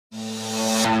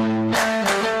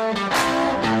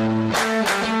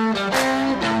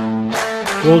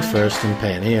World First and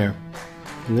Payoneer.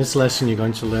 In this lesson you're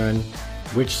going to learn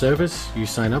which service you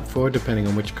sign up for depending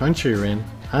on which country you're in,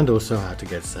 and also how to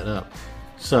get set up.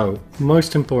 So,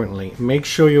 most importantly, make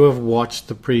sure you have watched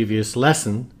the previous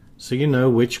lesson so you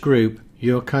know which group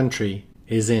your country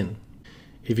is in.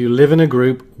 If you live in a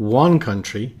group 1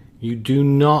 country, you do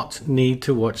not need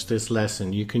to watch this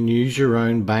lesson. You can use your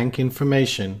own bank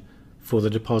information for the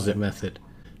deposit method.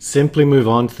 Simply move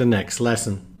on to the next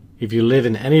lesson. If you live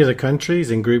in any other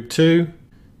countries in group 2,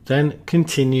 then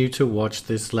continue to watch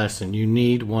this lesson. You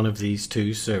need one of these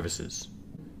 2 services.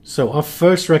 So our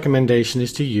first recommendation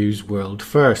is to use World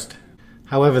First.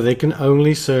 However, they can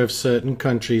only serve certain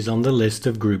countries on the list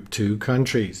of group 2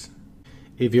 countries.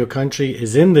 If your country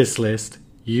is in this list,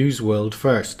 use World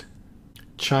First.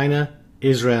 China,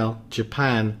 Israel,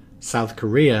 Japan, South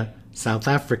Korea, South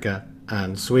Africa,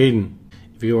 and Sweden.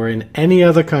 If you are in any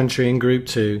other country in group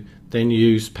 2, then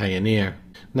use Payoneer.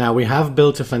 Now, we have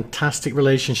built a fantastic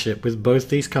relationship with both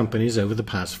these companies over the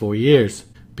past 4 years.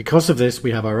 Because of this,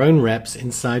 we have our own reps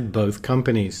inside both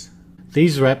companies.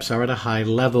 These reps are at a high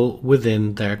level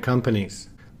within their companies.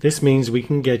 This means we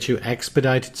can get you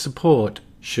expedited support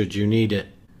should you need it.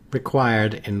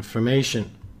 Required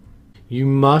information. You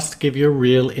must give your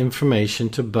real information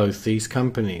to both these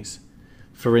companies.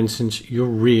 For instance, your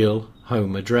real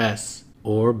home address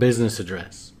or business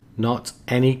address, not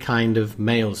any kind of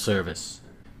mail service.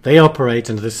 They operate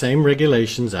under the same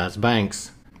regulations as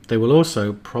banks. They will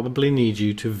also probably need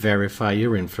you to verify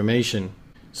your information.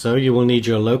 So you will need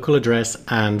your local address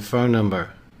and phone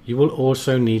number. You will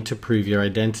also need to prove your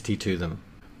identity to them.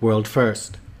 World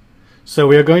First. So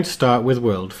we are going to start with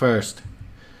World First.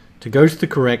 To go to the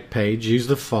correct page, use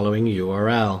the following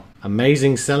URL: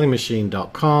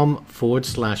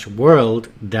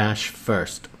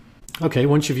 amazingsellingmachine.com/world-first. Okay,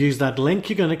 once you've used that link,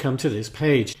 you're going to come to this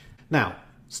page. Now,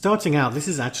 starting out, this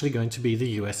is actually going to be the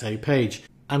USA page.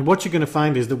 And what you're going to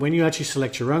find is that when you actually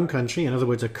select your own country, in other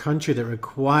words, a country that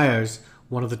requires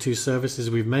one of the 2 services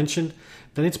we've mentioned,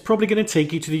 then it's probably going to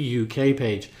take you to the UK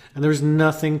page. And there is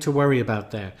nothing to worry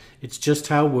about there. It's just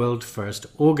how World First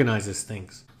organizes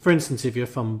things. For instance, if you're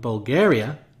from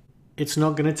Bulgaria, it's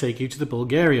not going to take you to the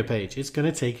Bulgaria page. It's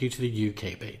going to take you to the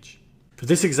UK page. For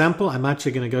this example, I'm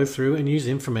actually going to go through and use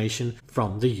information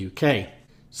from the UK.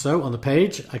 So on the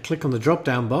page, I click on the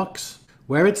drop-down box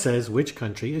where it says which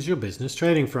country is your business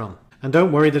trading from. And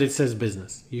don't worry that it says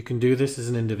business. You can do this as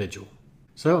an individual.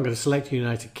 So I'm going to select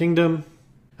United Kingdom.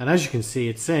 And as you can see,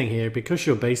 it's saying here, because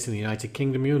you're based in the United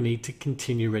Kingdom, you'll need to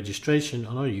continue registration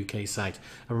on our UK site.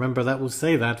 And remember, that will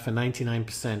say that for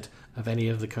 99% of any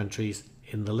of the countries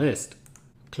in the list.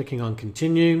 Clicking on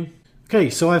continue. Okay,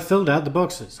 so I filled out the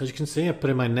boxes. As you can see, I put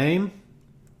in my name,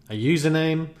 a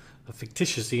username, a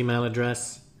fictitious email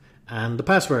address, and the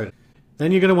password.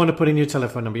 Then you're going to want to put in your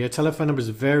telephone number. Your telephone number is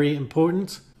very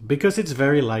important because it's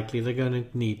very likely they're going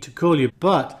to need to call you,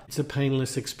 but it's a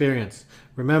painless experience.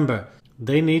 Remember,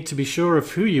 they need to be sure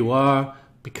of who you are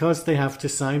because they have to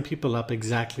sign people up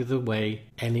exactly the way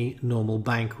any normal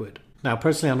bank would. Now,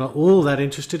 personally, I'm not all that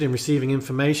interested in receiving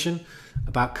information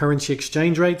about currency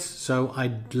exchange rates, so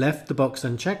I left the box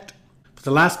unchecked. For the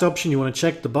last option, you want to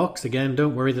check the box. Again,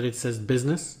 don't worry that it says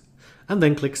business, and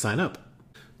then click sign up.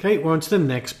 Okay, we're on to the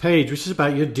next page, which is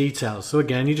about your details. So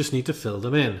again, you just need to fill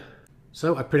them in.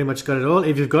 So I pretty much got it all.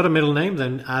 If you've got a middle name,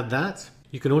 then add that.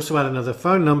 You can also add another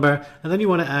phone number, and then you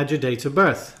want to add your date of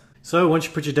birth. So once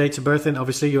you put your date of birth in,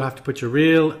 obviously you have to put your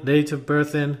real date of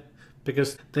birth in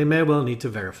because they may well need to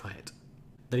verify it.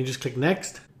 Then you just click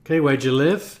next. Okay, where'd you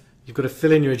live? You've got to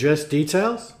fill in your address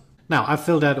details. Now, I've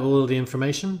filled out all the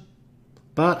information,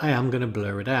 but I am going to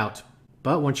blur it out.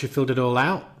 But once you've filled it all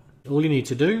out, all you need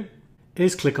to do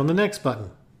is click on the next button.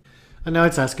 And now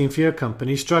it's asking for your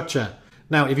company structure.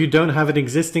 Now, if you don't have an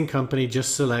existing company,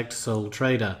 just select sole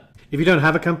trader. If you don't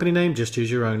have a company name, just use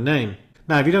your own name.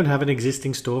 Now, if you don't have an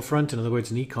existing storefront, in other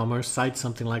words, an e-commerce site,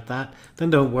 something like that,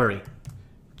 then don't worry.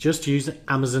 Just use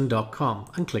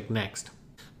Amazon.com and click next.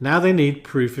 Now they need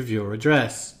proof of your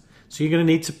address. So you're going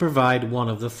to need to provide one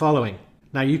of the following.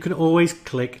 Now, you can always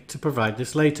click to provide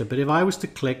this later, but if I was to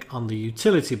click on the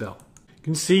utility bill, you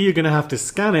can see you're going to have to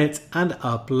scan it and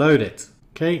upload it.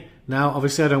 Okay, now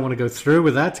obviously I don't want to go through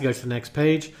with that to go to the next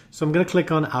page, so I'm going to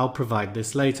click on I'll provide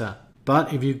this later.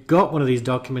 But if you've got one of these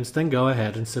documents, then go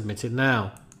ahead and submit it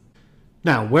now.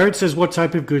 Now, where it says what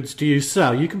type of goods do you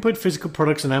sell, you can put physical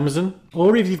products on Amazon,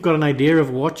 or if you've got an idea of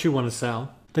what you want to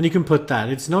sell, then you can put that.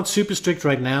 It's not super strict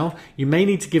right now. You may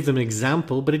need to give them an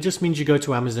example, but it just means you go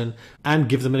to Amazon and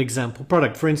give them an example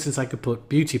product. For instance, I could put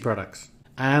beauty products.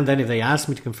 And then if they ask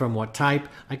me to confirm what type,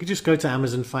 I could just go to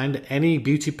Amazon, find any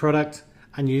beauty product,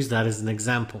 and use that as an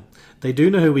example. They do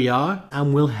know who we are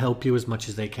and will help you as much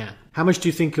as they can. How much do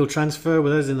you think you'll transfer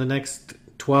with us in the next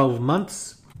 12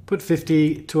 months? Put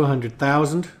 50 to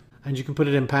 100,000, and you can put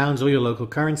it in pounds or your local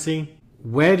currency.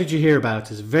 Where did you hear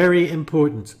about us? Very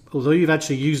important. Although you've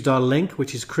actually used our link,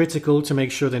 which is critical to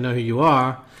make sure they know who you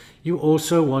are, you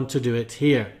also want to do it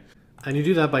here. And you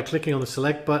do that by clicking on the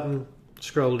select button,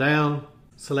 scroll down,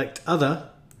 select other,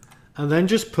 and then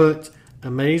just put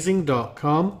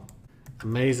amazing.com,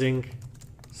 amazing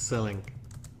selling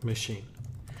machine.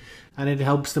 And it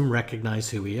helps them recognize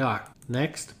who we are.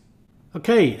 Next.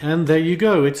 Okay, and there you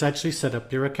go. It's actually set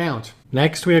up your account.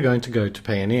 Next, we are going to go to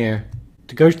Payoneer.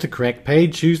 To go to the correct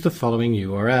page, use the following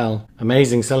URL,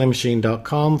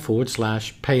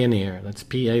 amazingsellingmachine.com/Payoneer. That's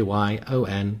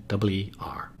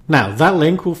Payoneer. Now, that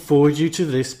link will forward you to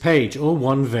this page, or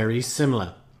one very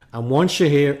similar. And once you're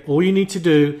here, all you need to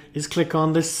do is click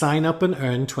on the Sign Up and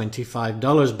Earn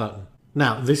 $25 button.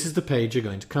 Now, this is the page you're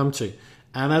going to come to.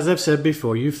 And as I've said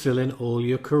before, you fill in all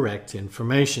your correct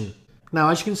information. Now,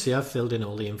 as you can see, I've filled in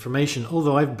all the information,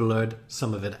 although I've blurred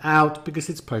some of it out because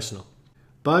it's personal.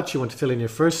 But you want to fill in your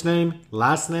first name,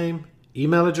 last name,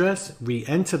 email address,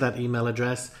 re-enter that email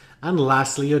address, and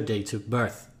lastly, your date of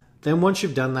birth. Then once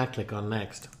you've done that, click on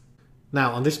Next.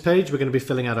 Now, on this page, we're going to be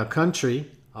filling out our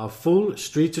country, our full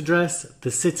street address,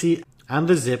 the city, and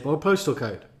the zip or postal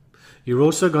code. You're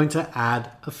also going to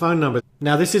add a phone number.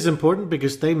 Now, this is important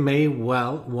because they may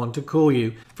well want to call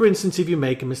you, for instance, if you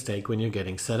make a mistake when you're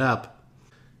getting set up.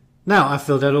 Now, I've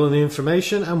filled out all the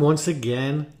information, and once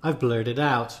again, I've blurred it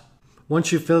out.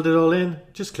 Once you've filled it all in,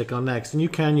 just click on Next, and you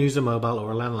can use a mobile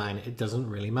or a landline. It doesn't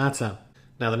really matter.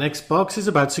 Now, the next box is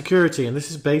about security, and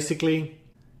this is basically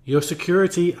your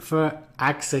security for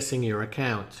accessing your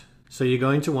account. So you're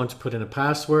going to want to put in a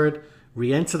password,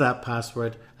 re-enter that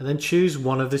password, and then choose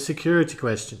one of the security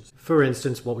questions. For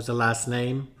instance, what was the last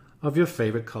name of your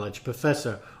favorite college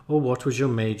professor? Or what was your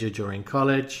major during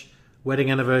college, wedding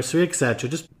anniversary, etc.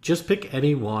 Just pick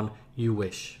any one you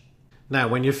wish. Now,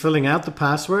 when you're filling out the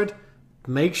password,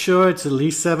 make sure it's at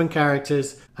least 7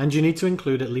 characters, and you need to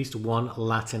include at least one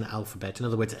Latin alphabet. In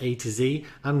other words, A to Z,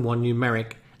 and one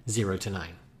numeric 0 to 9.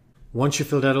 Once you've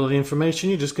filled out all the information,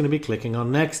 you're just going to be clicking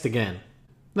on Next again.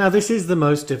 Now, this is the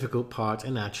most difficult part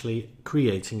in actually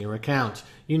creating your account.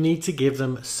 You need to give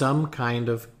them some kind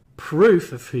of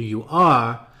proof of who you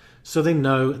are so they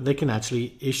know they can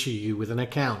actually issue you with an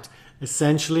account.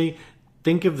 Essentially,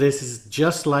 think of this as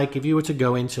just like if you were to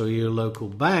go into your local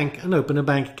bank and open a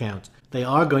bank account. They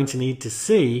are going to need to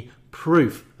see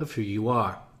proof of who you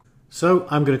are. So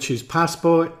I'm going to choose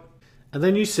passport, and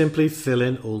then you simply fill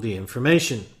in all the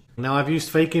information. Now, I've used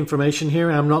fake information here,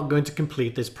 and I'm not going to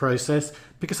complete this process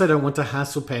because I don't want to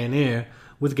hassle Payoneer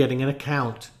with getting an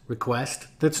account request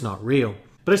that's not real.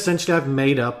 But essentially, I've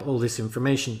made up all this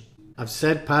information. I've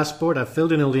said passport, I've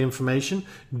filled in all the information.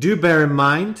 Do bear in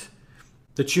mind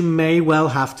that you may well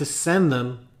have to send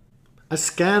them a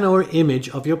scan or image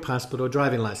of your passport or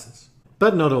driving license.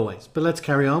 But not always. But let's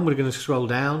carry on. We're going to scroll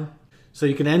down. So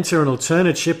you can enter an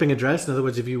alternate shipping address. In other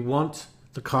words, if you want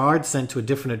the card sent to a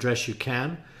different address, you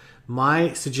can.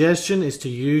 My suggestion is to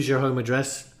use your home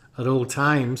address at all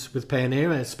times with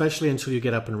Payoneer, especially until you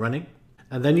get up and running.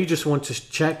 And then you just want to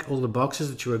check all the boxes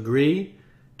that you agree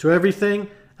to everything,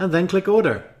 and then click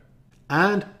order.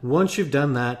 And once you've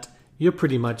done that, you're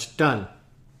pretty much done.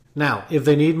 Now, if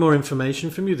they need more information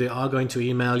from you, they are going to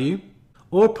email you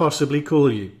or possibly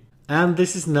call you. And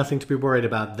this is nothing to be worried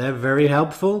about. They're very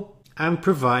helpful and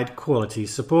provide quality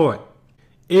support.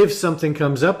 If something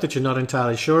comes up that you're not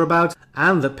entirely sure about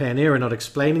and that Payoneer are not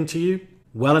explaining to you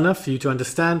well enough for you to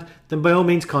understand, then by all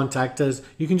means contact us.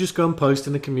 You can just go and post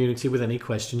in the community with any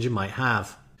questions you might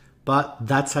have. But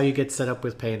that's how you get set up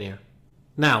with Payoneer.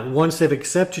 Now, once they've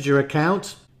accepted your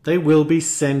account, they will be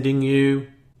sending you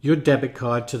your debit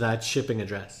card to that shipping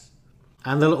address.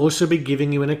 And they'll also be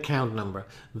giving you an account number.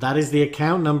 That is the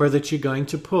account number that you're going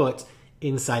to put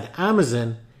inside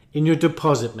Amazon in your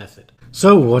deposit method.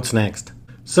 So what's next?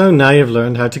 So now you've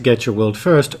learned how to get your World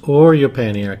First or your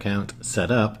Payoneer account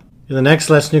set up. In the next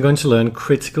lesson, you're going to learn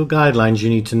critical guidelines you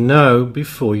need to know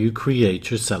before you create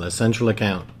your Seller Central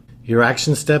account. Your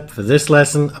action step for this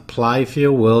lesson: apply for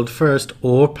your World First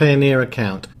or Payoneer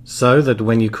account so that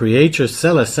when you create your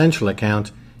Seller Central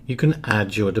account, you can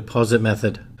add your deposit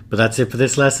method. But that's it for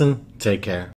this lesson. Take care.